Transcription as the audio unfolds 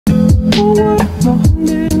Hey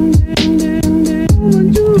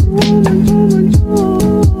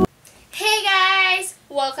guys!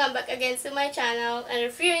 Welcome back again to my channel, and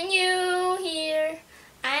if you're new here,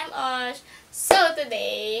 I'm OSH. So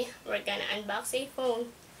today, we're gonna unbox a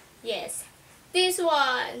phone. Yes, this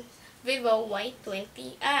one, VIVO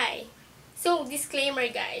Y20i. So,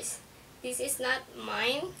 disclaimer guys, this is not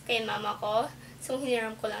mine, kay mama ko. So,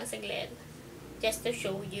 hiniram ko lang saglit, just to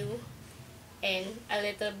show you, and a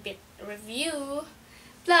little bit review.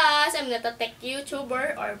 Plus, I'm not a tech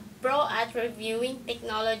YouTuber or pro at reviewing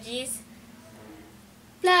technologies.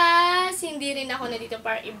 Plus, hindi rin ako na dito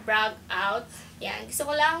para i-brag out. Yan, gusto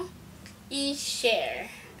ko lang i-share.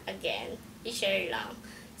 Again, i-share lang.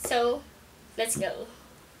 So, let's go.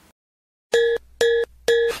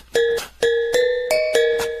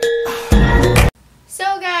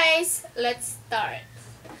 So guys, let's start.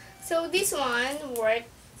 So, this one worth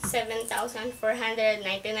 7,499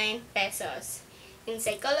 pesos. In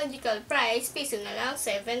psychological price, piso na lang,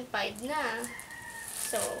 7.5 na.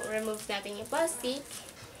 So, remove natin yung plastic.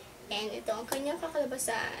 And ito ang kanyang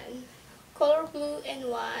kakalabasan. Color blue and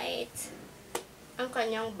white ang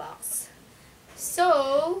kanyang box.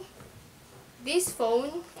 So, this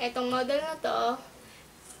phone, itong model na to,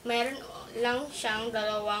 meron lang siyang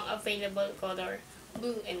dalawang available color,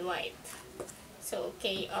 blue and white. So,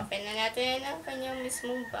 okay, open na natin ang kanyang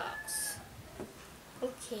mismong box.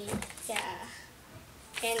 Okay, yeah.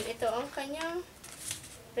 And ito ang kanyang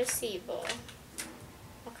resibo.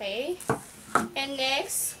 Okay. And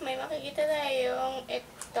next, may makikita tayong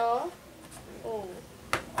ito. Oh.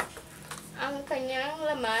 Ang kanyang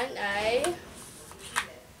laman ay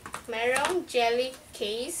merong jelly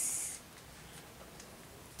case.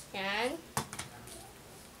 Yan.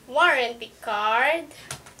 Warranty card.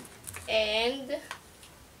 And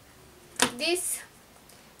this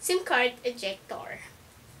SIM card ejector.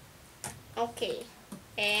 Okay.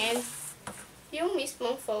 And yung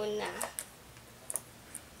mismong phone na.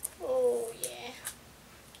 Oh, yeah.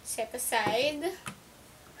 Set aside.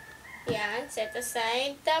 Yan, set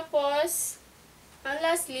aside. Tapos, ang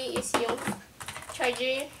lastly is yung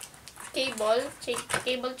charger cable.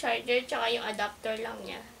 Cable charger, tsaka yung adapter lang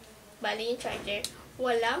niya. Bali yung charger.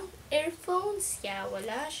 Walang earphones. Yeah,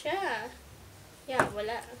 wala siya. Yeah,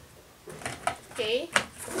 wala. Okay.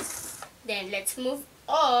 Then, let's move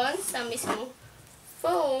on sa mismong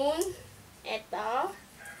phone. Ito.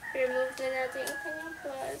 Remove na natin ang kanyang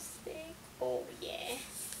plastic. Oh, yeah.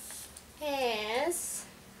 Yes.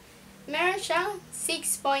 Meron siyang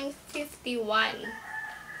 6.51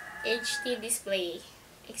 HD display.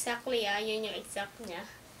 Exactly, yun yung exact niya.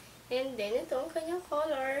 And then, ito ang kanyang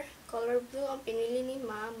color. Color blue ang pinili ni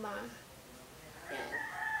mama. Yan.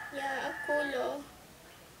 Yeah, ang kulo.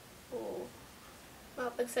 Oh.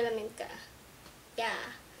 Makapagsalamin ka.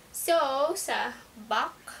 Yeah. So, sa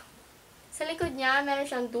back, sa likod niya, meron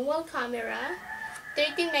siyang dual camera,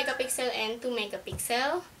 13 megapixel and 2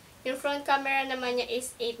 megapixel. Yung front camera naman niya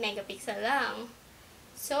is 8 megapixel lang.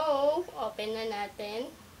 So, open na natin.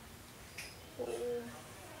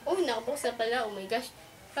 Oh, nakabox na pala. Oh my gosh.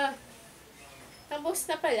 Nakabox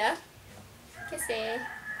na pala. Kasi,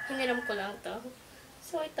 hiniram ko lang to.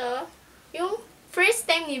 So, ito, yung first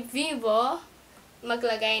time ni Vivo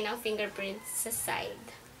maglagay ng fingerprint sa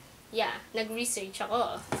side. Yeah, nag-research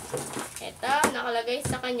ako. Ito, nakalagay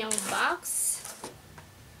sa kanyang box.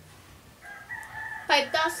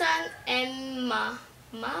 5,000 mAh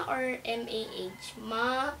or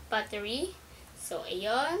mAh battery. So,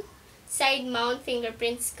 ayun. Side mount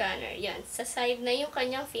fingerprint scanner. Yan. Sa side na yung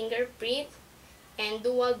kanyang fingerprint and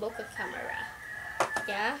dual bokeh camera.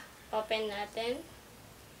 Yeah. Open natin.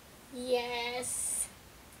 Yes.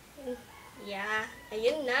 Yeah.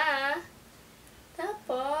 Ayun na.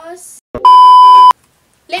 Tapos,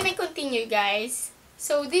 let me continue guys.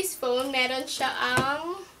 So, this phone, meron siya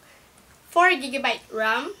ang 4GB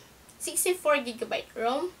RAM, 64GB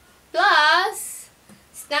ROM, plus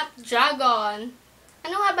Snapdragon.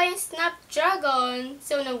 Ano nga ba yung Snapdragon?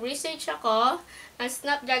 So, nag-research ako. Ang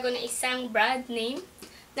Snapdragon ay isang brand name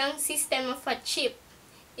ng System of a Chip.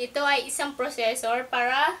 Ito ay isang processor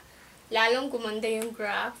para lalong gumanda yung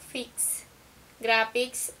graphics.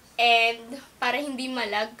 And para hindi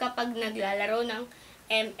malag kapag naglalaro ng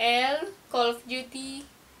ML, Call of Duty,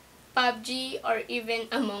 PUBG, or even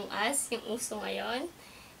Among Us, yung uso ngayon.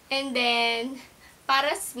 And then,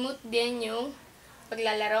 para smooth din yung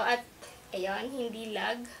paglalaro at, ayun, hindi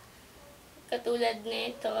lag. Katulad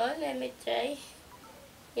nito, let me try.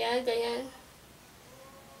 Yan, ganyan.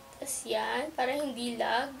 Tapos yan, para hindi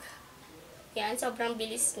lag. Yan, sobrang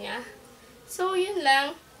bilis niya. So, yun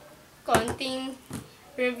lang. Konting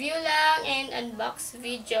review lang and unboxing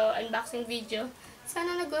video.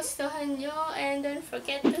 Sana nagustuhan nyo, and don't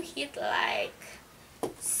forget to hit like,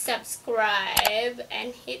 subscribe,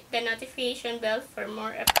 and hit the notification bell for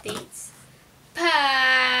more updates.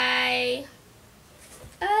 Bye!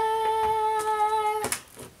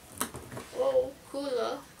 Whoa, cool,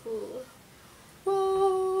 oh, cool.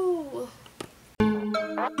 Whoa!